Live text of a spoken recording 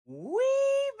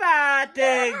God,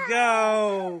 there you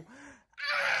go.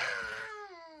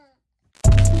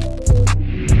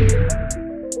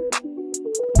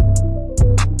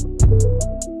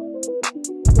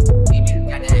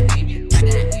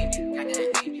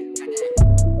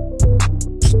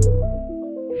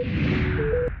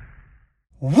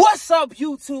 What's up,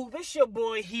 YouTube? It's your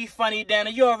boy, He Funny Dana.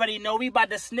 You already know we about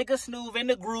to snicker snoove in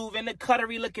the groove, in the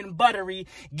cuttery looking buttery,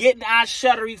 getting our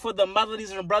shuttery for the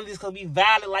motherlies and brotherlies, because we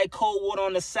valid like cold water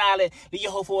on the salad. Leave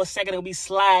your hoe for a second and be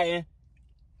sliding.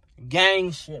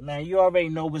 Gang shit, man. You already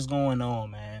know what's going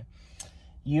on, man.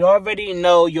 You already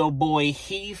know your boy,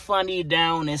 He Funny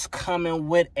Down, is coming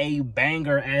with a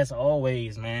banger as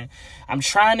always, man. I'm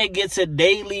trying to get to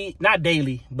daily, not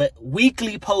daily, but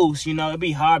weekly posts. You know, it'd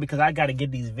be hard because I got to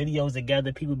get these videos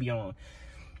together. People be on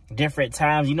different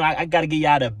times. You know, I got to get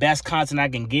y'all the best content I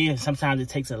can give. Sometimes it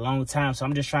takes a long time. So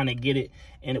I'm just trying to get it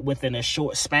within a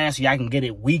short span so y'all can get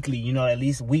it weekly, you know, at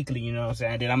least weekly, you know what I'm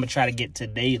saying? Then I'm going to try to get to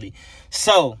daily.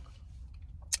 So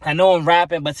I know I'm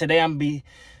rapping, but today I'm going to be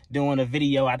doing a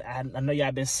video. I know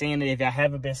y'all been seeing it. If y'all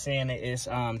haven't been seeing it, it's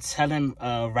telling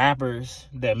rappers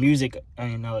that music,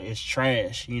 you know, is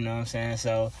trash. You know what I'm saying?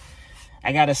 So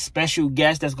I got a special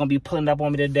guest that's gonna be pulling up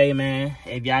on me today, man.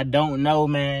 If y'all don't know,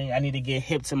 man, I need to get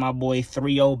hip to my boy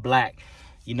 3-0 Black.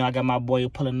 You know, I got my boy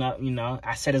pulling up. You know,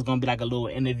 I said it's gonna be like a little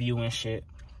interview and shit.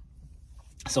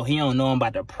 So he don't know I'm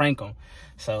about to prank him.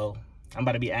 So I'm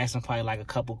about to be asking probably like a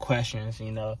couple questions,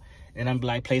 you know. And I'm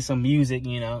like, play some music,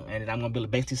 you know, and then I'm gonna be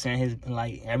basically saying his,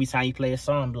 like, every time he play a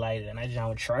song, I'm like, and that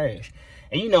genre trash.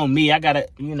 And you know me, I gotta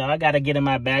get in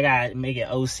my bag, I make it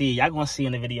OC. Y'all gonna see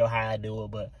in the video how I do it,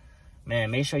 but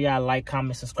man, make sure y'all like,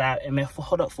 comment, subscribe. And man,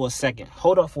 hold up for a second.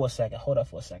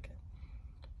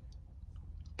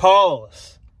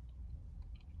 Pause.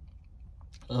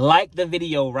 Like the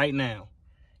video right now.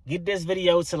 Get this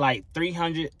video to like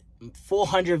 300,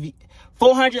 400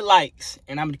 likes,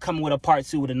 and I'm coming with a part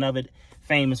 2 with another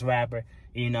famous rapper.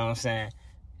 You know what I'm saying?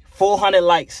 400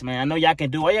 likes, man. I know y'all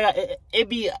can do it. It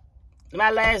be,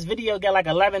 my last video got like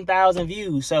 11,000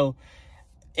 views. So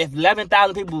if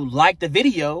 11,000 people like the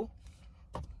video,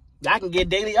 I can get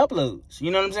daily uploads.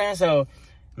 You know what I'm saying? So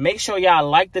make sure y'all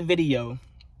like the video.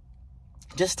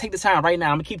 Just take the time right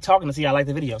now. I'm gonna keep talking to see y'all like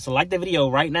the video. So like the video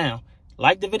right now.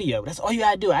 Like the video. That's all you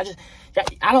gotta do. I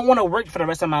don't want to work for the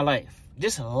rest of my life.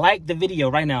 Just like the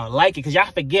video right now. Like it, because y'all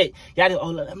forget. Y'all do, oh,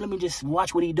 let me just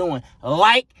watch what he doing.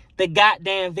 Like the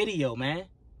goddamn video, man.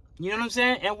 You know what I'm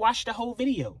saying? And watch the whole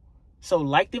video. So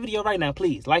like the video right now,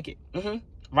 please. Like it.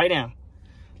 Right now.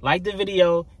 Like the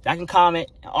video. Y'all can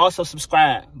comment. And also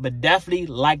subscribe. But definitely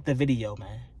like the video,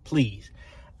 man. Please.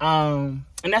 And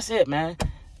that's it, man.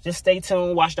 Just stay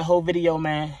tuned. Watch the whole video,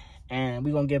 man. And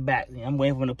we're going to get back. I'm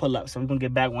waiting for him to pull up. So we're going to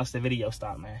get back once the video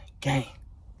starts, man. Gang.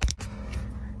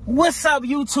 What's up,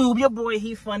 YouTube? Your boy,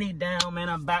 He Funny Down, man.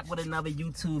 I'm back with another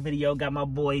YouTube video. Got my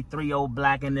boy 3-0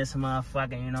 Black in this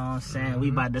motherfucker, you know what I'm saying? We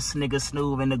about to snicker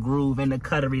snoove in the groove, in the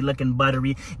cuttery, looking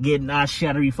buttery, getting our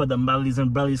shuttery for the motherlies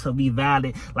and brothers, so we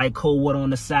valid like cold water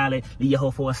on the salad. Leave your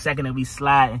hoe for a second and we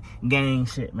sliding. Gang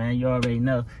shit, man. You already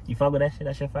know. You fuck with that shit?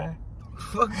 That shit fire?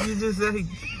 Fuck you just say?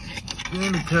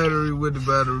 In the cuttery with the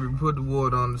battery, put the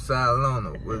water on the side. I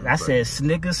don't know. I said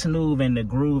snicker snoove in the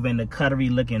groove, in the cuttery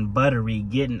looking buttery,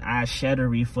 getting our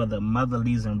shuttery for the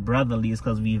motherlies and brotherlies,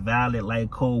 because we valid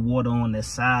like cold water on the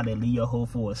side. And leave your hoe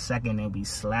for a second and be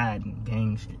sliding.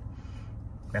 Gang shit.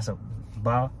 That's a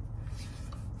ball.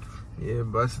 Yeah,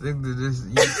 but stick to this.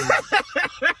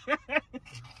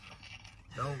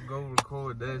 Don't go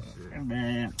record that shit.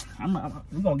 Man,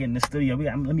 we're gonna get in the studio.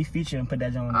 Let me feature and put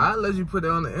that on. I'll let you put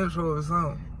that on the intro or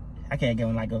something. I can't give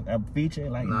him like a feature,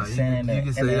 like nah, you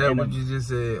can say that what you just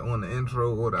said on the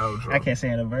intro or the outro. I can't say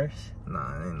in a verse.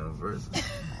 Nah, it ain't no verse.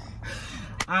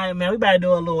 All right, man, we about to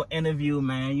do a little interview,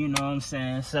 man. You know what I'm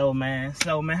saying? So man,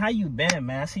 how you been,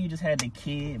 man? I see you just had the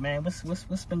kid, man.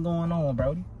 What's been going on,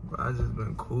 Brody? I just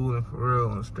been cooling for real,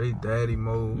 on straight daddy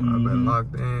mode. I've been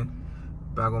locked in.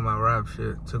 Back on my rap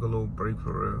shit, took a little break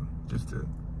for real, just to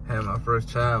have my first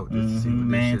child, just to see what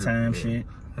man this time shit.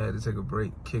 Had to take a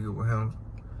break, kick it with him.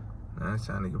 Now it's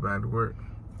time to get back to work.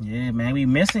 Yeah, man, we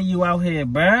missing you out here,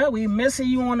 bruh. We missing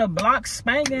you on the block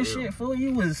spanking shit, fool.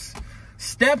 You was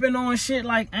stepping on shit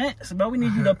like ants, bro. We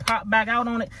need you to pop back out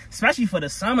on it, especially for the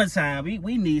summertime.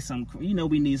 We need some, you know,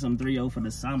 we need some 3-0 for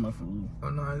the summer, fool. Oh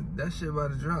no, that shit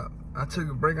about to drop. I took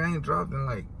a break. I ain't dropped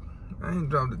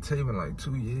the tape in like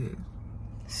 2 years.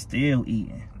 Still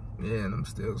eating. Yeah, and I'm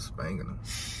still spanking them.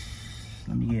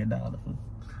 Let me get $1.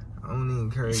 I don't even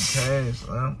carry cash,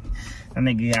 man. That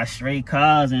nigga got straight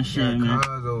cars and shit, man.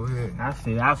 Cars over here.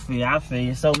 I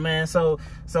feel. So, man, so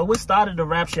what started the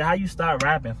rap shit? How you start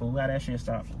rapping, fool? How that shit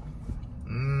start, fool?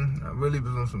 I really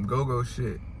was on some go-go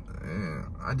shit. And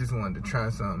I just wanted to try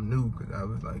something new because I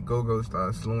was like, go-go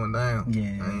started slowing down.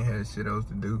 Yeah. I ain't had shit else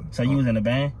to do. So you was in a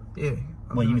band? Yeah.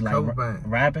 What, you was like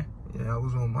rapping? Yeah, I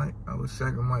was on mic. I was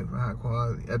second mic for High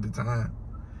Quality at the time.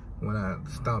 When I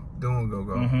stopped doing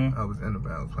go-go, I was in the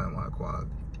band. I was playing High Quality.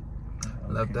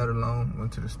 Okay. Left that alone,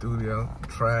 went to the studio,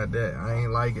 tried that. I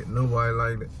ain't like it. Nobody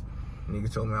liked it.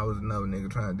 Nigga told me I was another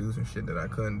nigga trying to do some shit that I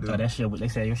couldn't do. Oh, that shit, they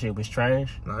said your shit was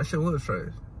trash? No, that shit was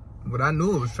trash. But I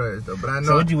knew it was trash, though. But I know.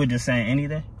 So what, you were just saying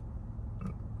anything?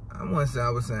 I wouldn't say I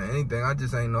was saying anything. I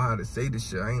just ain't know how to say the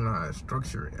shit. I ain't know how to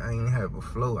structure it. I ain't have a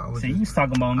flow. I was. See, you was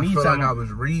talking about me. I feel like I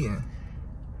was reading.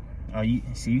 Oh, you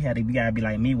gotta be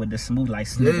like me with the smooth, like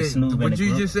smooth. What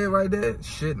you just said right there,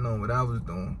 shitting on what I was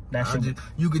doing. That shit.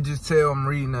 You could just tell I'm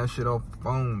reading that shit off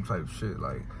phone type shit,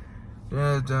 like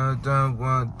like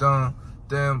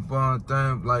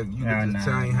you could just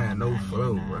tell I ain't had no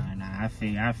flow, bro. I feel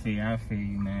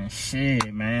you, man.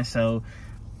 Shit, man. So,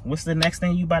 what's the next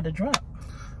thing you about to drop?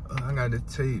 I got the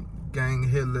tape, Gang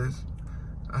Hit List.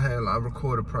 I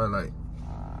recorded probably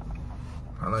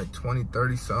like 20,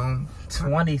 30 songs.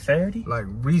 20, 30? Like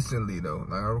recently though.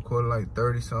 Like I recorded like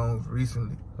 30 songs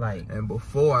recently. Like, and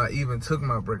before I even took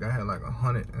my break, I had like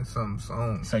 100 and some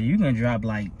songs. So you can drop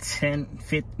like 10,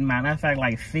 50, matter of fact,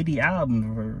 like 50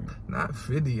 albums. Not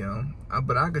 50,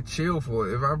 but I could chill for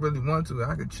it. If I really want to,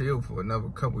 I could chill for another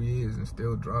couple years and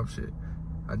still drop shit.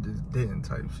 I just didn't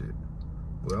type shit.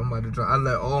 But I'm about to drop. I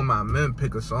let all my men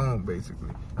pick a song, basically.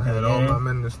 I had all my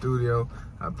men in the studio.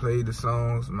 I played the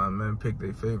songs. My men picked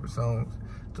their favorite songs.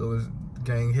 So it's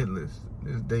Gang Hit List.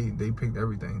 They picked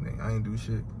everything. I ain't do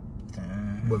shit.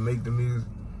 Damn. But make the music.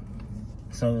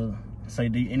 So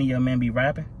do any of your men be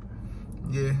rapping?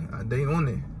 Yeah, they on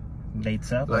it. They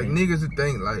tough? Like niggas would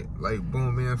think like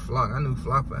Boom and Flock. I knew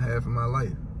Flock for half of my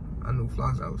life. I knew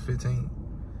Flock since I was 15.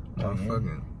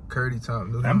 Motherfucking Curdy Top.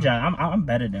 I'm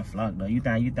better than Flock though. You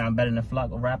think I'm better than Flock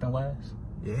rapping wise?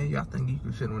 Yeah, I think you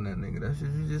could shit on that nigga. That shit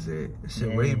you just said. That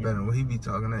shit way better than what he be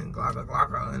talking that and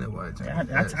glocka and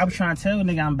everything. I'm trying to tell a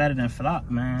nigga I'm better than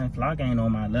Flock, man. Flock ain't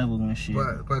on my level and shit.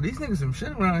 But these niggas some shit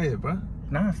around here, bro.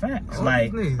 Nah, facts.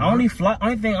 Like only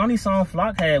song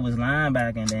Flock had was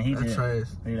Linebacker, and then he that's just trash.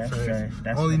 Yeah, that's trash.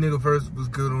 That's only nigga first was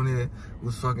good on there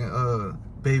was fucking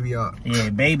Baby Ox.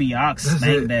 Yeah, Baby Ox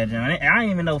spanked that joint. I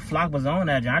didn't even know Flock was on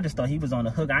that joint. I just thought he was on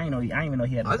the hook. I didn't even know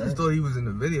he had. I just thought he was in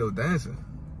the video dancing.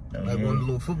 Like on the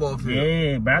little football field.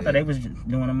 Yeah, but I thought they was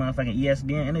doing a motherfucking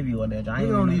ESPN interview on that joint. He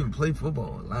don't even play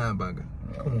football, Linebacker.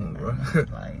 Come on, bro.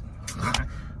 Like,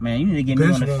 man, you need to get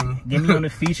me on the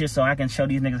feature so I can show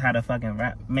these niggas how to fucking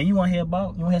rap. Man, you want to hear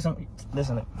about? You want to hear some?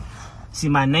 Listen. See,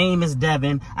 my name is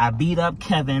Devin. I beat up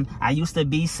Kevin. I used to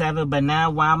be 7, but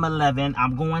now I'm 11.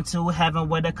 I'm going to heaven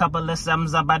with a couple of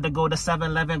 7s. I'm about to go to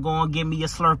 7-Eleven. Go and give me a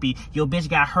Slurpee. Your bitch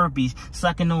got herpes.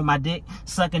 Sucking on my dick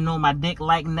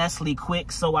like Nestle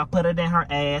quick. So I put it in her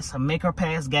ass, make her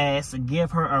pass gas,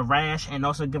 give her a rash, and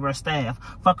also give her a staff.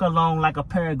 Fuck her long like a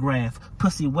paragraph.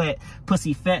 Pussy wet,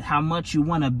 pussy fat. How much you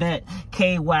wanna bet?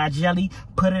 KY jelly.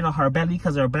 Put it on her belly,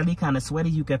 cause her belly kinda sweaty.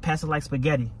 You can pass it like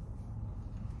spaghetti.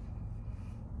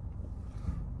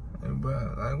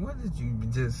 Bro, like, what did you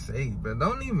just say? But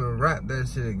don't even rap that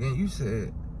shit again. You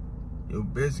said your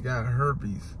bitch got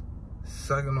herpes,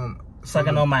 sucking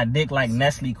on my dick like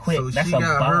Nestle quick. So that's she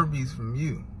got herpes from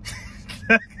you.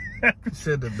 You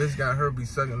said the bitch got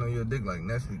herpes sucking on your dick like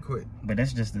Nestle quick. But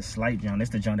that's just the slight joint. That's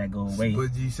the joint that go away.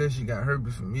 But you said she got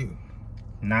herpes from you.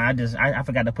 Nah, I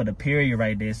forgot to put a period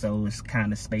right there, so it's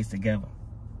kind of spaced together.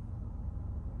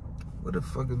 What the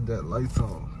fuck is that lights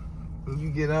on? When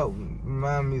you get out,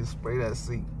 remind me to spray that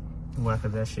seat. Why,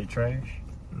 cause that shit trash?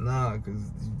 Nah,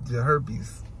 cause the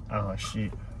herpes. Oh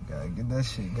shit. Gotta get that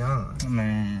shit gone.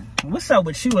 Man, what's up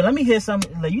with you? Let me hear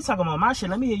something. Like, you talking about my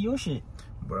shit, let me hear your shit.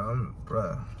 Bro,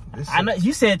 I know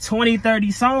you said 20,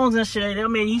 30 songs and shit. I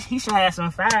mean, he should have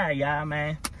some fire, y'all,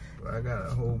 man. Bro, I got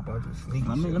a whole bunch of sneaky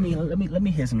shit. Let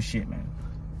me hear some shit, man.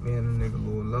 Me and the nigga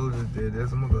Lil Low just did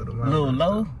this. I'm gonna go to my Lil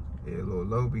Low? Yeah, Lil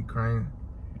Low be crying.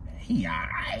 He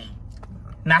alright.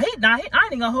 I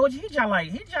ain't gonna hold you. He just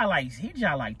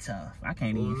like tough. I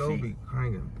can't even see. Lil Low be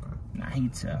crying, bro. Nah, he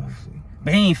tough.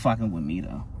 But he ain't fucking with me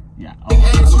though. Yeah. Big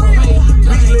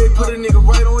leg, put a nigga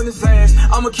right on his ass.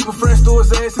 I'ma keep a friend, store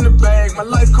his ass in the bag. My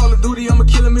life Call of Duty, I'ma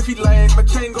kill him if he lag. My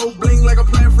chain go bling like I'm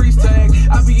playing freeze tag.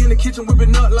 I be in the kitchen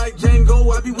whipping up like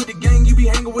Django. I be with the gang, you be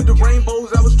hanging with the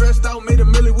rainbows. I was stressed out, made a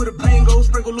milli with a pango.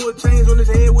 Sprinkle little chains on his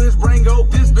head where his brain go.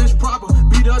 This bitch proper,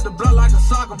 beat up the blood like a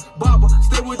soccer. Bobber,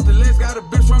 stay with the legs, got a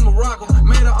bitch from Morocco.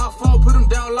 Made her off fall, put him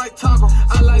down like taco.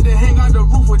 I like to hang on the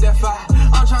roof with that fire.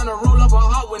 I'm trying to roll up her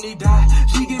heart when he die.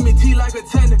 She give me tea like a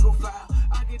technical foul.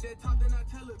 I get that top, then I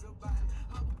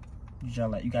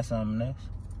You got something else?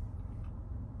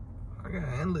 I got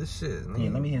endless shit, man. Yeah,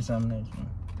 let me hear something else, man.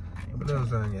 What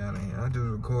else I got in here? I just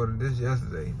recorded this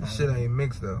yesterday. This shit ain't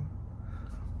mixed though.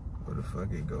 Where the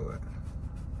fuck it go at?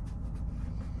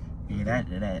 Yeah, that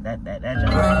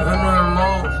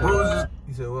Joint.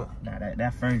 You said what? Nah,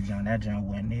 that first joint, that joint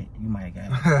wasn't it. You might got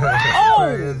it.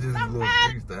 That's just a little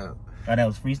freestyle. Oh, that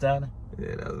was freestyling?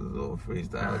 Yeah, that was a little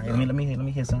freestyle. Let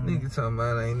me hear something. Nigga talking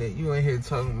about ain't it? You ain't here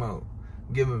talking about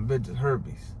giving bitches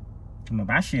herpes.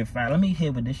 My shit fire. Let me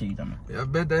hear what this shit you talking about. Yeah, I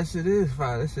bet that shit is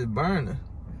fire. That shit burning.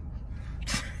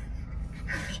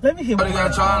 Let me hear what they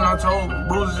got trial in October.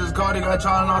 Bruises just caught, they got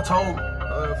trial in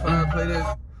October. If I play this,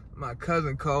 my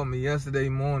cousin called me yesterday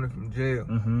morning from jail.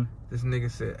 This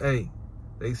nigga said, hey,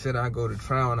 they said I go to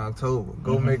trial in October.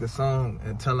 Go make a song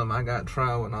and tell them I got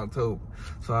trial in October.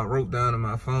 So I wrote down in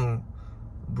my phone,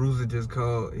 Bruiser just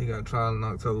called, he got trial in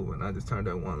October, and I just turned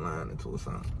that one line into a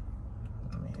song.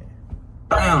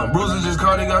 Damn, Bruiser just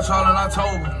called, he got trial in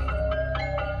October.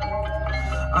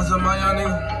 I said, my young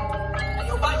nigga.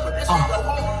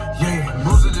 Yeah,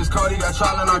 Bruiser just called, he got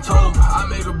trial in October. I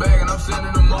make a bag and I'm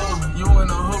sending them over. You in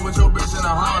the hood with your bitch in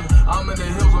a Honda. I'm in the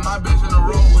hills with my bitch in the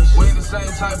road. We ain't the same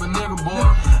type of nigga, boy.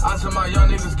 I tell my young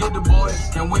niggas, get the boys.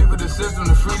 Can't wait for the system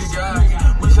to free the guys.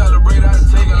 We celebrate out of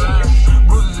taking lives.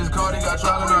 Bruiser just called, he got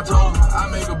trial in October. I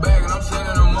make a bag and I'm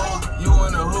sending them over. You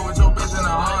in the hood with your bitch in a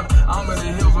Honda. I'm in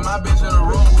the hills with my bitch in the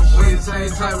road. We ain't the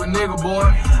same type of nigga, boy.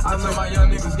 I tell my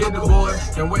young niggas, get the boys.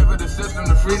 Can't wait for the system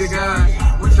to free the guys.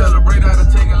 We celebrate out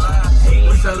of taking lives.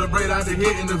 We celebrate out the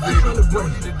hitting the victim. Don't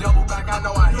need to double back, I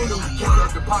know I hit him. Kick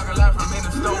up the pocket line from in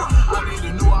the store. I need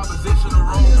a new opposition to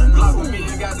roll. Block with me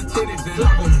and got the titties in it.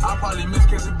 I probably miss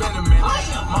cause it been a minute.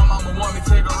 My mama want me to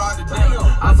take her out to dinner.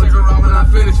 I take her out when I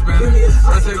finish spinning.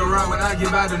 I take her out when I get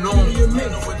back to normal.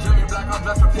 With Jimmy Black, I'm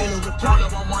dressed for funeral. Tell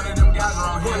them I'm one of them guys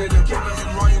around here. Keep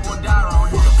it wrong, you gon' die around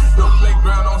here. Don't play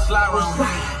ground, don't slide around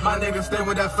here. My niggas stay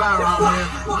with that fire around here.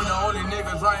 We the only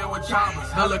niggas right here with choppers.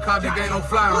 Helicopter gang don't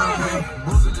fly around here.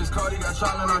 Bruiser just called, he got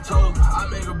trial in October. I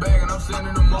make a bag and I'm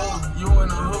sending them over. You in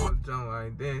the hood. Jump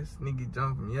like that, sneaky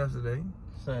jump from yesterday.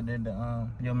 So did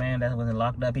your man that wasn't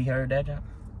locked up, he heard that jump?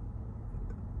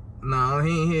 No,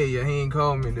 he ain't here yet. He ain't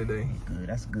called me today. Good,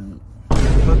 that's good.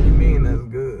 What you mean that's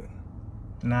good?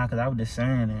 Nah, cause I was just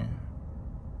saying that.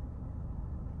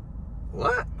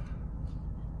 What?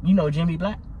 You know Jimmy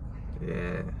Black?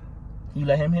 Yeah. You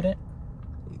let him hear that?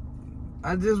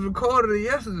 I just recorded it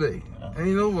yesterday.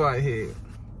 Ain't nobody here.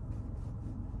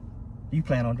 You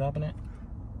plan on dropping that?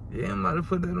 Yeah, I'm about to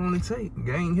put that on the tape.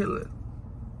 Gang Hitler.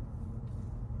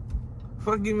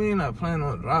 Fuck you mean I plan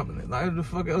on dropping it? Like, what the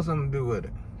fuck else I'm gonna do with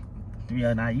it?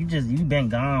 Yeah, nah, you been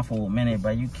gone for a minute,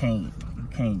 but you can't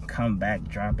come back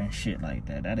dropping shit like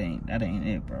that. That ain't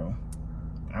it, bro.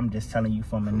 I'm just telling you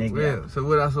from a nigga. Yeah, so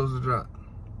what I supposed to drop?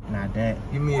 Not that.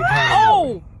 Give me a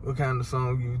category. What kind of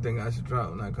song you think I should drop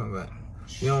when I come back?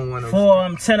 You don't want to.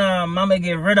 4 10 I'ma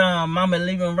get rid of him. I'ma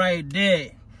leave him right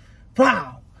there.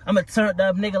 Wow. I'ma turn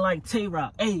up nigga like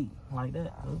Tay-Rock. Hey, like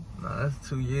that, bro. Nah, that's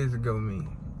 2 years ago me.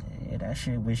 Yeah, that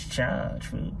shit was charged,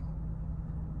 fool.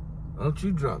 Don't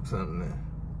you drop something then?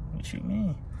 What you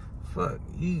mean? Fuck,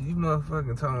 you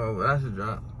motherfucking talking about what I should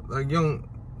drop. Like, you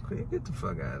don't, get the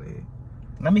fuck out of here.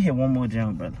 Let me hear one more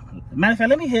jump, brother. Matter of fact,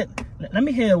 let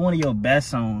me hear one of your best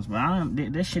songs, bro.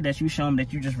 This shit that you show them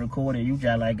that you just recorded, you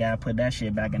just like gotta put that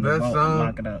shit back in the vault and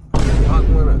lock it up. Lock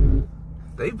one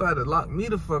up. They about to lock me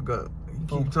the fuck up. You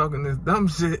keep talking this dumb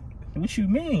shit. What you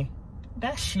mean?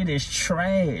 That shit is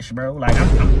trash, bro. Like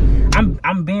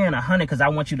I'm being 100 because I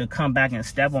want you to come back and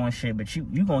step on shit, but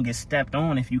you gonna get stepped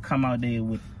on if you come out there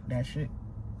with that shit.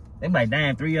 They be like,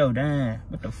 damn, 3-0, damn.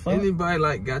 What the fuck? Anybody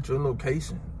like got your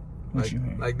location? What you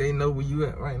mean? Like they know where you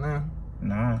at right now?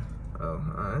 Nah. Oh,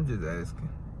 I'm just asking.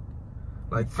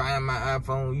 Like find my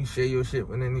iPhone, you share your shit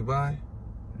with anybody?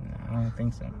 Nah, I don't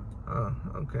think so. Oh,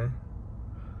 okay.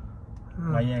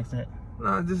 Why you ask that?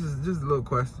 Nah, this is just a little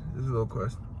question. Just a little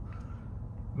question.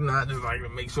 Nah, just like to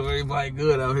make sure everybody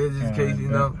good out here, just in case, you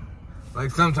know.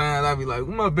 Like sometimes I be like,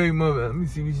 where my baby mother? Let me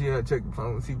see what she at. Check the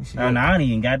phone, see what she. No, I don't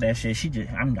even got that shit. She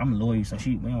just, I'm loyal, so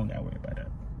we don't gotta worry about that.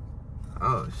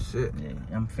 Oh shit. Yeah,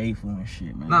 I'm faithful and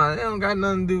shit, man. Nah, they don't got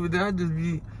nothing to do with that. I just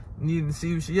be needing to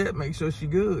see where she at, make sure she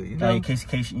good. You know, like in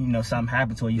case you know something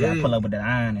happen to her, you gotta pull up with that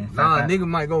iron and. Nah, nigga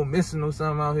might go missing or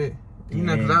something out here. You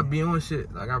know, cause I be on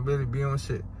shit. Like I really be on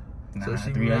shit. Nah, so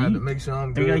she have to make sure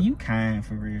I'm good. 3-0, you kind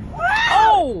for real.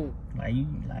 Oh! Like you,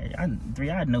 like 3,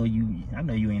 I know you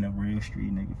ain't a real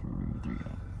street nigga for real. 3-0.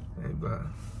 Hey, bro.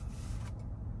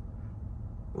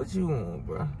 What you want,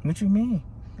 bro? What you mean?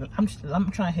 I'm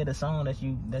trying to hit a song that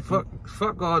you.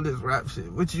 Fuck all this rap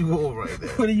shit. What you want right there?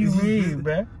 What do you mean,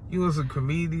 bruh? You want some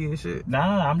comedian shit?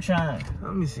 Nah, I'm trying.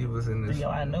 Let me see what's in this.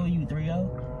 3-0, I know you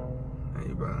 3-0.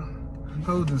 Hey, bro.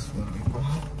 Hold this for me, bro.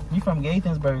 You from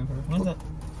Gaithersburg, bro. What's up?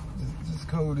 Just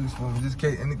hold this for me, just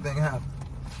in case anything happens.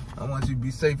 I want you to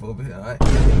be safe over here, alright?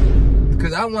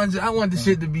 Because I want the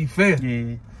shit to be fair.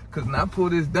 Yeah. Because when I pull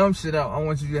this dumb shit out, I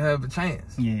want you to have a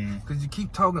chance. Yeah. Because you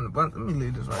keep talking about, let me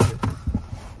leave this right here.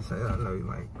 Say, I know you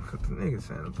like, because the niggas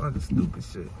saying a bunch of stupid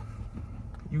shit.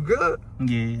 You good?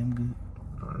 Yeah, I'm good.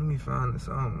 Let me find the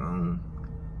song.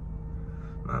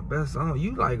 My best song.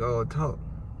 You like all talk.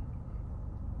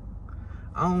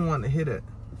 I don't want to hear that.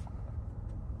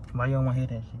 Why you don't want to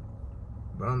hear that shit?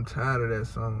 But I'm tired of that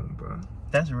song, bro.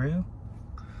 That's real?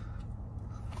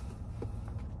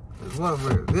 It's what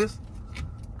real? This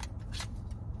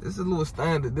is a little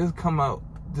standard. This come out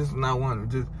just when I want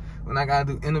to. Just when I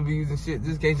gotta do interviews and shit.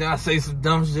 Just in case y'all say some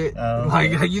dumb shit.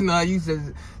 Like, you know how you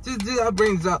said. Just I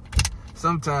brings up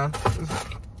sometimes.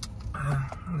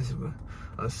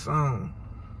 A song.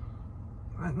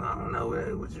 Like, I don't know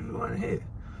what you want to hear.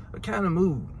 What kind of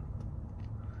mood?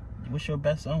 What's your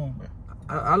best song, bro?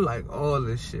 I like all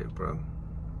this shit, bro.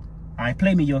 Alright,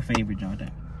 play me your favorite,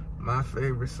 Jordan. My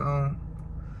favorite song?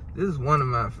 This is one of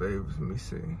my favorites. Let me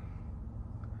see.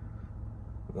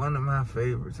 One of my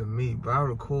favorites of me, but I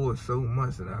record so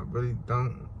much that I really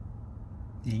don't.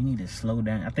 Yeah, you need to slow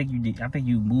down. I think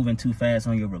you moving too fast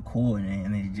on your recording,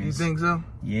 and it just. You think so?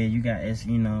 Yeah, you got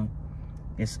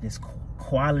it's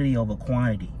quality over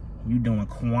quantity. You doing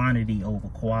quantity over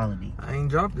quality. I ain't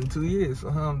dropped in 2 years,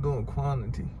 so how I'm doing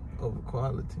quantity over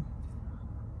quality?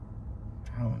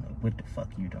 I don't know what the fuck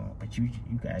you doing, but you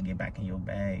gotta get back in your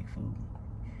bag, fool.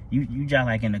 You just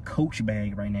like in the coach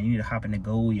bag right now. You need to hop in the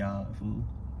gold yard, fool.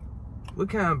 What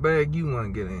kind of bag you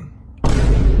want to get in?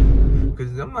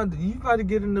 Cause you about to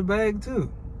get in the bag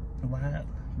too. Why?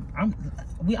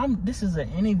 This is an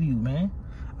interview, man.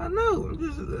 I know.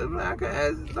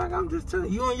 I'm just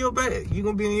telling you on your bag. You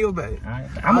gonna be in your bag. I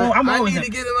need to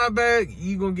get in my bag.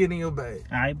 You gonna get in your bag.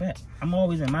 I bet. I'm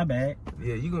always in my bag.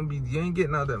 Yeah, you ain't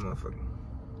getting out that motherfucker.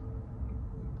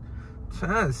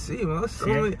 Trying to see, man.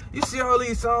 You see all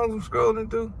these songs I'm scrolling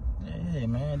through? Yeah,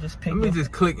 man. Just pick. Let me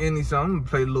just click any song. I'm gonna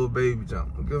play Lil Baby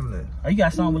jump. Give him that. Oh, you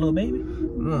got a song with Lil Baby?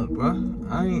 Come on, bro.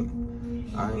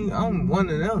 I'm one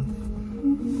of them.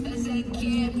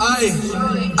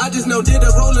 I just know did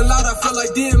it rolling loud. I felt like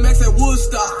DMX at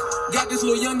Woodstock. Got this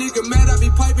little young nigga mad. I be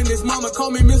piping his mama.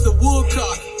 Call me Mr.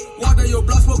 Woodcock. Walked down your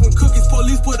block smoking cookies.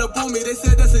 Police put up on me. They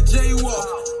said that's a jaywalk.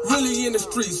 Really in the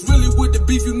streets. Really with the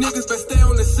beef. You niggas better stay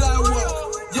on the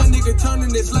sidewalk. Young nigga turning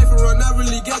his life around. I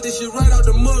really got this shit right out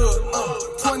the mud.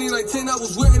 2019, I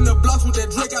was wetting the blocks with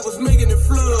that Drake. I was making it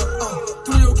flood.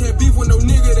 3-0 can't beef with no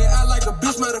nigga that act like a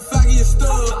bitch. Matter of fact, he a stud.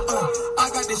 I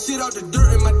got this shit out the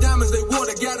dirt and my diamonds, they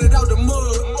water. Got it out the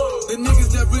mud. The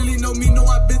niggas that really know me know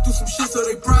I been through some shit, so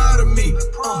they proud of me.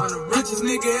 The richest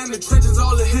nigga in the trenches,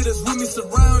 all the hitters with me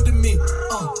surrounding me.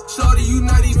 Shorty, you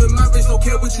not even my bitch. Don't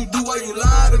care what you do, why you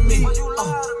lie to me.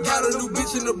 Got a new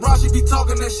bitch in the bra, she be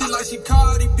talking that shit like she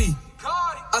Cardi B.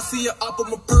 I see her up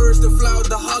on my purse, the fly out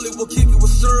the Hollywood, kick it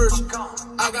with Surge.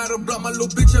 I gotta block my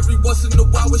little bitch every once in a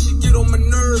while when she get on my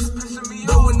nerves.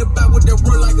 Go in the back with that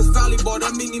word like it's volleyball,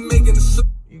 that mean he making the.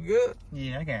 You good?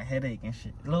 Yeah, I got a headache and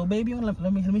shit. Lil Baby, let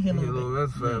me hear Lil Baby.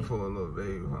 That's bad for a Lil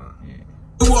Baby, huh? Yeah.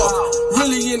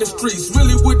 Really in the streets,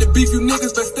 really with the beef. You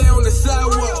niggas better stay on the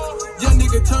sidewalk. Young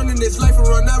nigga turning his life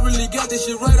around. I really got this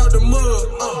shit right out the mud.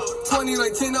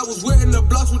 2019, I was wetting the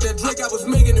blocks with that Drake. I was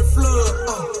making it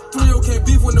flood. 3-0 can't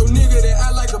beef with no nigga that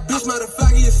act like a bitch. Matter of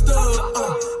fact, he a stud.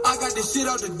 I got this shit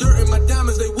out the dirt and my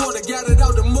diamonds, they water. Got it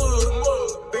out the mud.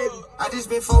 I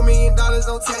just spent $4 million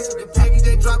on taxes. The package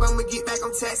that drop, I'ma get back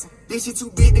on taxing. This shit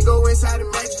too big to go inside the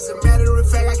mattress. A matter of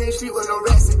fact, I can't sleep with no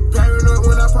rats. Paranoid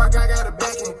when I park, I got a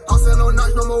backing. Don't sell no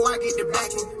knocks no more, I get the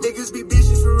backing. Niggas be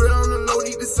bitches for real on the low.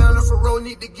 Need to sign up for roll,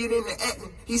 need to get into acting.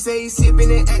 He say he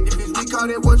sippin' and activist. We call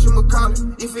that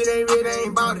whatchamacallit. If it ain't red, I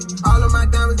ain't bout it. All of my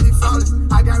diamonds be flawless.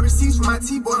 I got receipts from my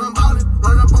T-boy, I'm ballin'.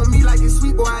 Run up on me like it's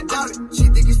sweet, boy, I doubt it. She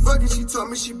think it's fucking, she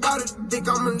told me she bout it. Think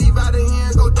I'ma leave out of here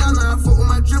and go down. Now I fuck with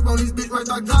my drip on this bitch, might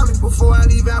start drowning. Before I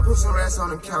leave, I put some rats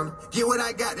on the counter. Get what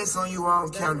I got, that's on you, I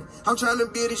don't count it. I'm trying to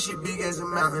build this shit big as a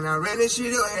mountain. I ran this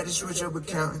shit up, had to switch up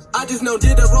accountants. I just know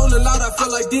did that rolling loud. I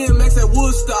felt like DMX at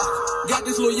Woodstock. Got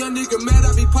this little young nigga mad.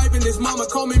 I be piping his mama.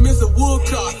 Call me Mr.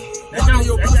 Woodcock. That's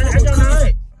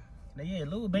right. Yeah,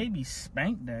 Lil Baby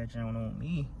spanked that joint on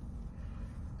me.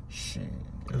 Shit.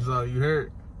 That's all you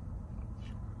heard.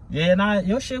 Yeah, nah,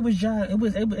 your shit was just it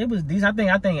was decent.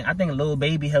 I think Lil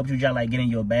Baby helped you just like get in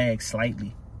your bag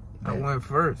slightly. I went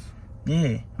first.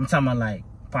 Yeah, I'm talking about like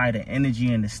probably the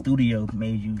energy in the studio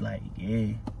made you like,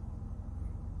 yeah.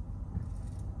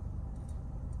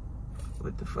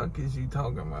 What the fuck is you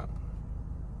talking about?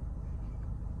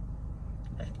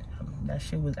 That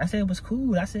shit was. I said it was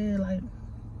cool. I said like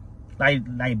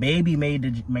Baby made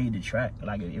the track.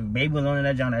 Like if Baby was on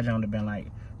that joint would have been like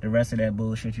the rest of that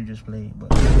bullshit you just played. But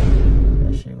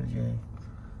that shit was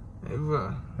Hey,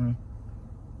 bro.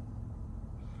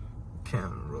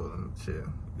 Camera rolling, chill.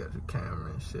 You got your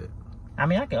camera and shit. I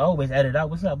mean, I can always edit out.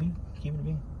 What's up, B? Keep it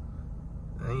B.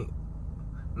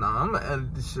 Nah, I'm gonna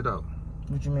edit this shit out.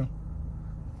 What you mean?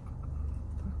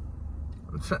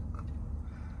 I'm trying.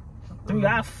 Dude,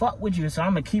 I fuck with you, so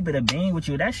I'm gonna keep it a bean with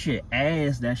you. That shit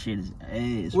ass. That shit is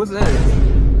ass. What's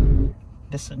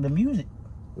ass? The music.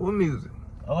 What music?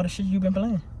 All the shit you been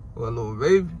playing. What, Lil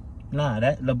Baby? Nah,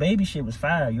 that the Baby shit was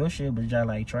fire. Your shit was just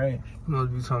like trash. You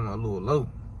must be talking about Lil Low.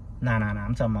 Nah.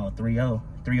 I'm talking about 3-0.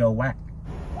 3-0 whack.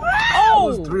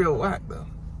 Oh! It was 3-0 whack, though.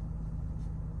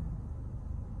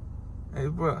 Hey,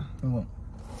 bro. What?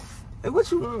 Hey,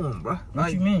 what you want, bro?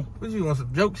 What you mean? What you want,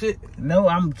 some joke shit? No,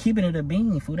 I'm keeping it a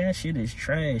bean, fool. That shit is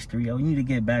trash, 3-0. You need to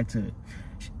get back to it.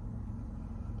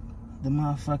 The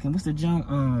motherfucking, what's the jump?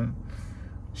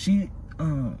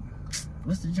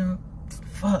 What's the jump?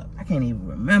 Fuck, I can't even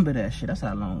remember that shit. That's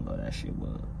how long ago that shit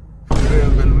was.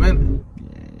 It's been a minute. Yeah.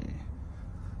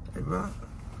 Hey, bro,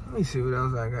 let me see what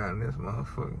else I got in this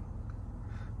motherfucker.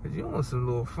 Cause you want some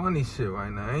little funny shit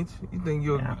right now, ain't you? You think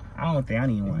you're... Yeah, I don't think I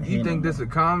need one. You think this a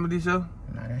comedy show?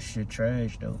 Nah, that shit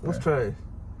trash, though, bro. What's trash?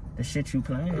 The shit you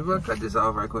playing. Hey, bro, cut this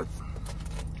off right quick.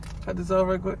 Cut this off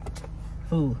right quick.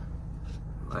 Who?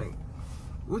 Like,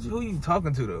 who you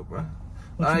talking to, though, bro?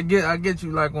 I get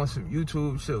you like on some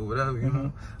YouTube shit or whatever, you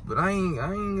know. But I ain't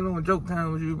on joke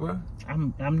time with you, bro.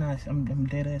 I'm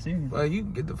dead ass serious. Bro, you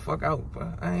can get the fuck out,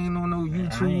 bro. I ain't on no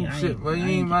YouTube shit, bro. You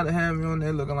ain't about to have me on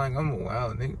there looking like I'm a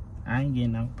wild nigga. I ain't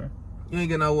getting out, bro. You ain't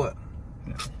getting out what?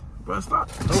 No. Bro, stop.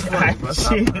 No funny, bro.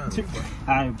 Stop.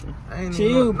 Alright, bro. I ain't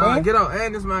Chill, bro. Nah, get out.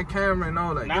 And it's my camera and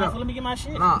all that. Nah, let me get my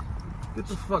shit. Nah, get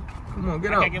the fuck. Come on,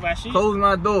 get out. I can't get my shit. Close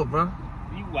my door, bro.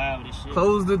 You wild as shit.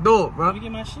 Close the door, bro. Let me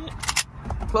get my shit.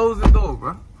 Close the door,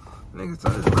 bro. Nigga,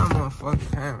 tell this my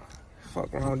motherfucking camera.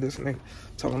 Fuck around with this nigga.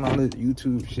 Talking all this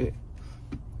YouTube shit.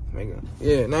 Nigga.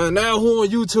 Yeah, now who on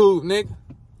YouTube, nigga?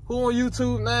 Who on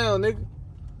YouTube now, nigga?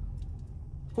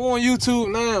 Who on YouTube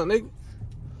now, nigga?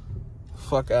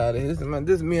 Fuck out of here.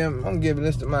 This me, I'm giving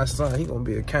this to my son. He gonna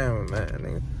be a cameraman,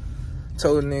 nigga.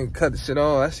 Told the nigga cut the shit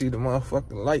off. I see the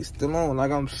motherfucking light still on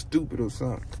like I'm stupid or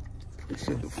something.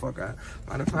 Shit the fuck out.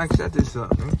 Matter of fact, shut this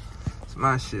up, nigga. It's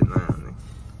my shit now, nigga.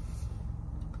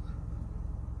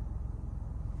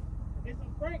 It's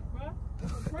a prank, bro.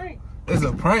 It's a prank. It's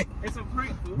a prank. It's a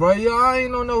prank, dude. Bro, y'all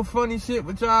ain't on no funny shit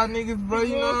with y'all niggas, bro.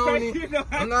 You know,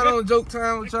 I'm not on joke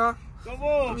time with y'all. Come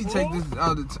on, Let me take this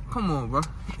out of Come on, bro.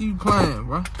 You playing,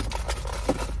 bro.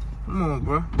 Come on,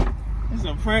 bro. It's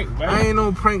a prank, bro. I ain't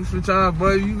no pranks with y'all,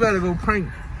 bro. You better go prank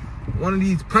one of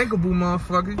these prankable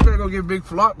motherfuckers. You better go get Big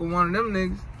Flock with one of them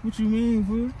niggas. What you mean,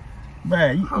 fool?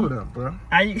 Bro, Hold up, bro.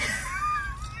 Hold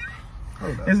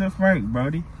up. It's a prank,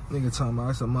 brody. Nigga talking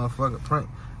about it's a motherfucking prank.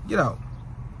 Get out.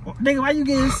 Nigga, why you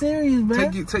getting serious, bro?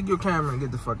 Take your camera and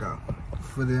get the fuck out.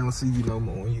 For they don't see you no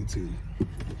more on YouTube.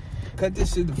 Cut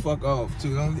this shit the fuck off,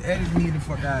 too. Don't edit me the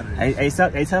fuck out of this.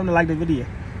 Hey, tell them to like the video.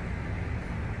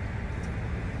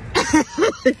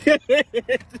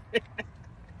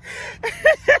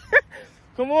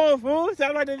 Come on, fool. Tell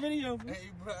them like the video, fool. Hey,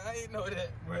 bro, I ain't know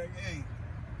that, bro. Hey.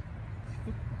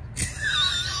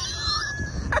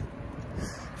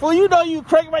 Fool, you know you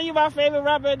crank, bro. You my favorite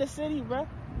rapper in the city, bro.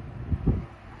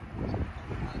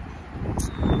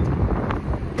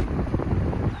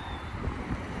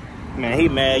 Man, he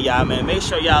mad, y'all, man. Make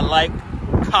sure y'all like,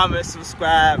 comment,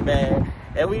 subscribe, man.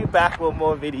 And we back with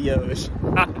more videos.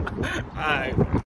 All right.